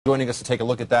Joining us to take a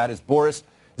look at that is Boris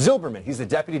Zilberman. He's the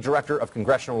Deputy Director of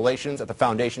Congressional Relations at the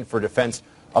Foundation for Defense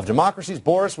of Democracies.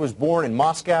 Boris was born in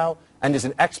Moscow and is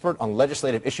an expert on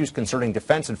legislative issues concerning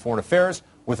defense and foreign affairs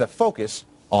with a focus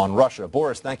on Russia.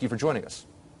 Boris, thank you for joining us.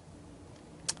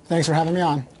 Thanks for having me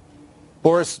on.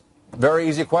 Boris, very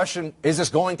easy question. Is this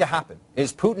going to happen?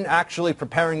 Is Putin actually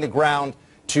preparing the ground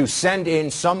to send in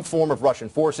some form of Russian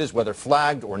forces, whether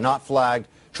flagged or not flagged,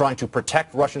 trying to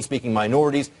protect Russian-speaking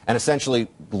minorities and essentially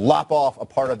lop off a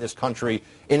part of this country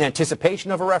in anticipation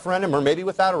of a referendum or maybe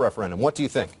without a referendum? What do you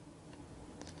think?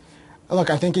 Look,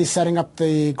 I think he's setting up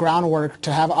the groundwork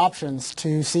to have options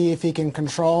to see if he can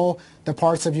control the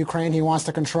parts of Ukraine he wants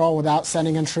to control without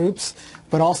sending in troops,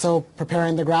 but also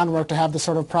preparing the groundwork to have the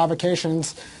sort of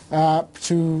provocations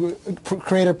to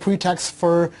create a pretext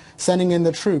for sending in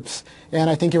the troops. And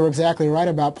I think you were exactly right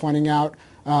about pointing out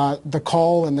the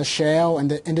coal and the shale and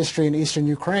the industry in eastern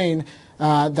Ukraine,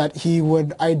 that he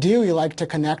would ideally like to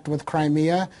connect with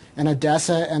Crimea and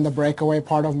Odessa and the breakaway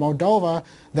part of Moldova.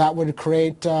 That would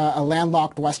create a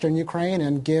landlocked western Ukraine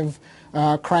and give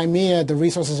Crimea the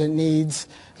resources it needs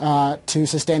to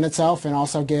sustain itself and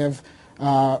also give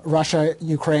Russia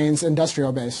Ukraine's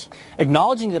industrial base.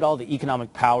 Acknowledging that all the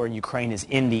economic power in Ukraine is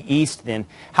in the east, then,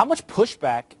 how much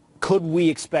pushback could we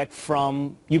expect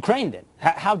from Ukraine then?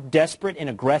 How desperate and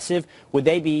aggressive would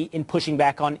they be in pushing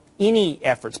back on any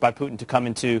efforts by Putin to come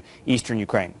into eastern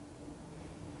Ukraine?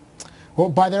 Well,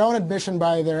 by their own admission,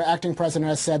 by their acting president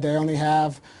has said they only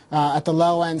have, at the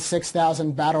low end,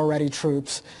 6,000 battle-ready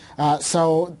troops.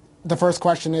 So the first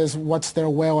question is, what's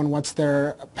their will and what's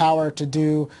their power to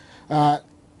do a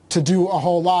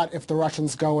whole lot if the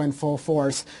Russians go in full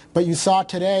force? But you saw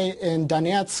today in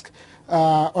Donetsk,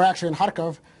 or actually in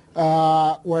Kharkov,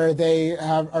 where they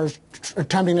are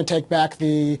attempting to take back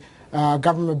the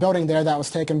government building there that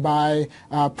was taken by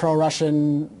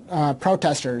pro-Russian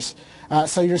protesters.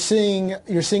 So you're seeing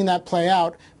that play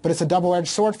out, but it's a double-edged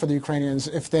sword for the Ukrainians.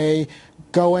 If they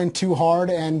go in too hard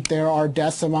and there are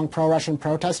deaths among pro-Russian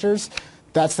protesters,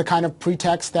 that's the kind of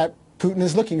pretext that Putin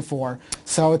is looking for.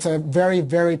 So it's a very,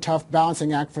 very tough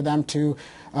balancing act for them to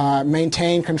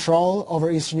maintain control over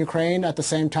eastern Ukraine, at the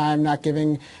same time not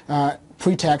giving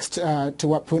pretext to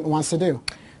what Putin wants to do.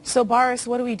 So Boris,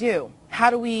 what do we do?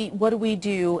 What do we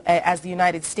do as the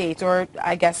United States, or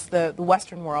I guess the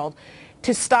Western world,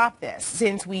 to stop this,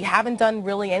 since we haven't done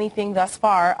really anything thus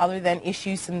far other than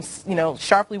issue some,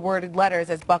 sharply worded letters,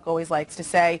 as Buck always likes to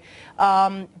say?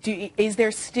 Is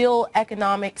there still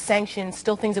economic sanctions,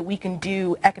 still things that we can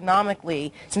do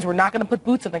economically, since we're not going to put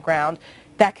boots on the ground,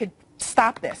 that could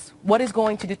stop this? What is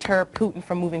going to deter Putin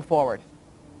from moving forward?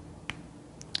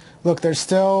 Look, there's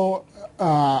still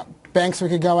banks we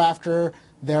could go after.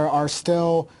 There are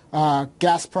still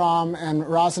Gazprom and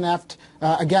Rosneft.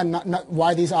 Again,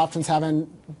 why these options haven't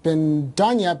been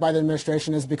done yet by the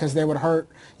administration is because they would hurt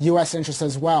U.S. interests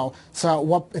as well.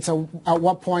 So at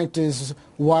what point is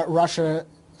what Russia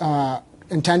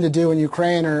intend to do in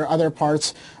Ukraine or other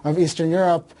parts of Eastern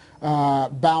Europe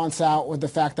balance out with the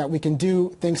fact that we can do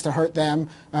things to hurt them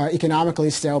economically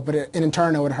still, but in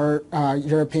turn it would hurt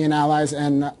European allies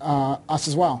and us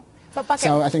as well.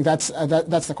 So I think that's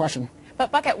the question.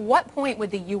 But Buck, at what point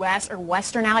would the U.S. or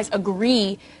Western allies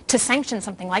agree to sanction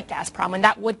something like Gazprom, and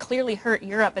that would clearly hurt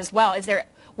Europe as well?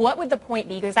 What would the point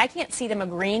be? Because I can't see them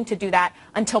agreeing to do that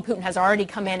until Putin has already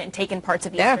come in and taken parts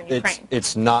of eastern Ukraine.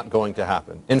 It's not going to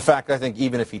happen. In fact, I think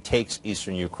even if he takes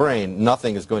eastern Ukraine,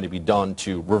 nothing is going to be done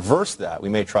to reverse that. We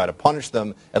may try to punish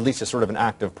them, at least as sort of an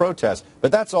act of protest,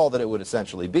 but that's all that it would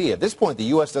essentially be. At this point, the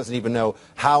U.S. doesn't even know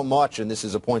how much, and this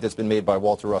is a point that's been made by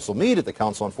Walter Russell Mead at the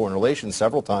Council on Foreign Relations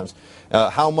several times,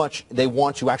 how much they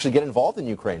want to actually get involved in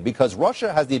Ukraine, because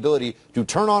Russia has the ability to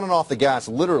turn on and off the gas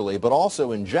literally, but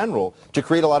also in general to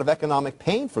create a lot of economic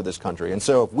pain for this country. And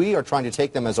so if we are trying to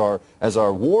take them as our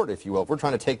ward, if you will, if we're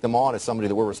trying to take them on as somebody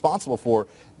that we're responsible for,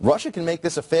 Russia can make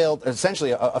this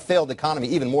essentially a failed economy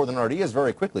even more than it already is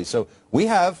very quickly. So we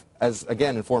have, as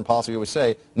again in foreign policy we always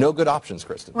say, no good options,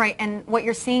 Kristen. Right, and what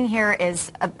you're seeing here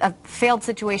is a failed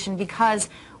situation because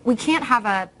we can't have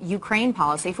a Ukraine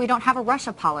policy if we don't have a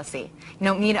Russia policy.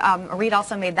 Reid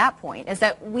also made that point, is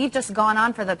that we've just gone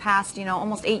on for the past,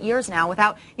 almost 8 years now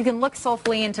without, you can look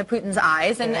soulfully into Putin's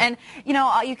eyes and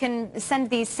you can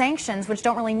send these sanctions, which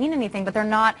don't really mean anything, but they're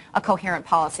not a coherent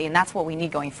policy, and that's what we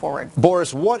need going forward.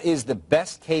 Boris, what is the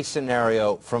best case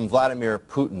scenario from Vladimir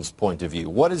Putin's point of view?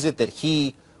 What is it that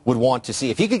he would want to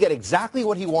see? If he could get exactly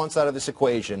what he wants out of this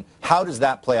equation, how does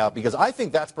that play out? Because I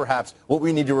think that's perhaps what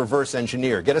we need to reverse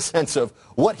engineer, get a sense of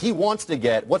what he wants to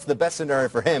get, what's the best scenario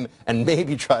for him, and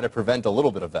maybe try to prevent a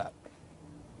little bit of that.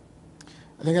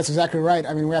 I think that's exactly right.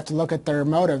 I mean, we have to look at their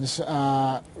motives,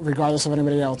 regardless of what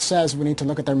anybody else says. We need to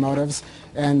look at their motives.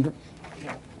 And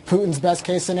Putin's best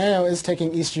case scenario is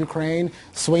taking East Ukraine,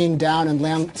 swinging down,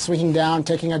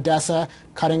 taking Odessa,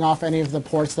 cutting off any of the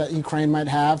ports that Ukraine might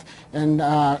have, and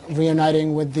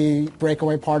reuniting with the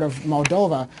breakaway part of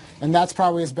Moldova. And that's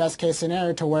probably his best case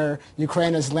scenario, to where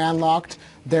Ukraine is landlocked,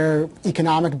 their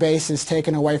economic base is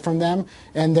taken away from them,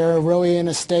 and they're really in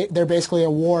a state, they're basically a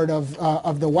ward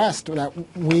of the West, that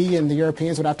we and the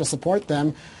Europeans would have to support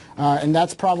them. And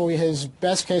that's probably his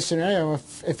best case scenario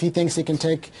if he thinks he can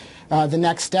take the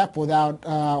next step without,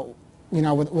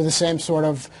 with the same sort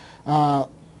of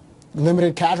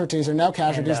limited casualties or no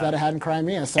casualties that it had in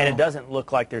Crimea. So. And it doesn't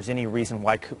look like there's any reason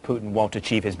why Putin won't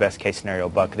achieve his best case scenario,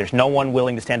 Buck. There's no one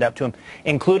willing to stand up to him,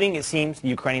 including, it seems, the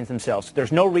Ukrainians themselves.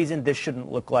 There's no reason this shouldn't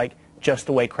look like just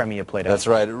the way Crimea played out. That's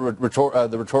right.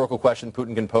 The rhetorical question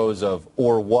Putin can pose of,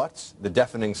 or what? The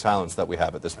deafening silence that we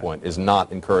have at this point is not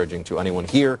encouraging to anyone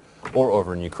here or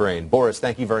over in Ukraine. Boris,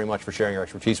 thank you very much for sharing your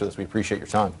expertise with us. We appreciate your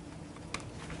time.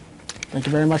 Thank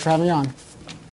you very much for having me on.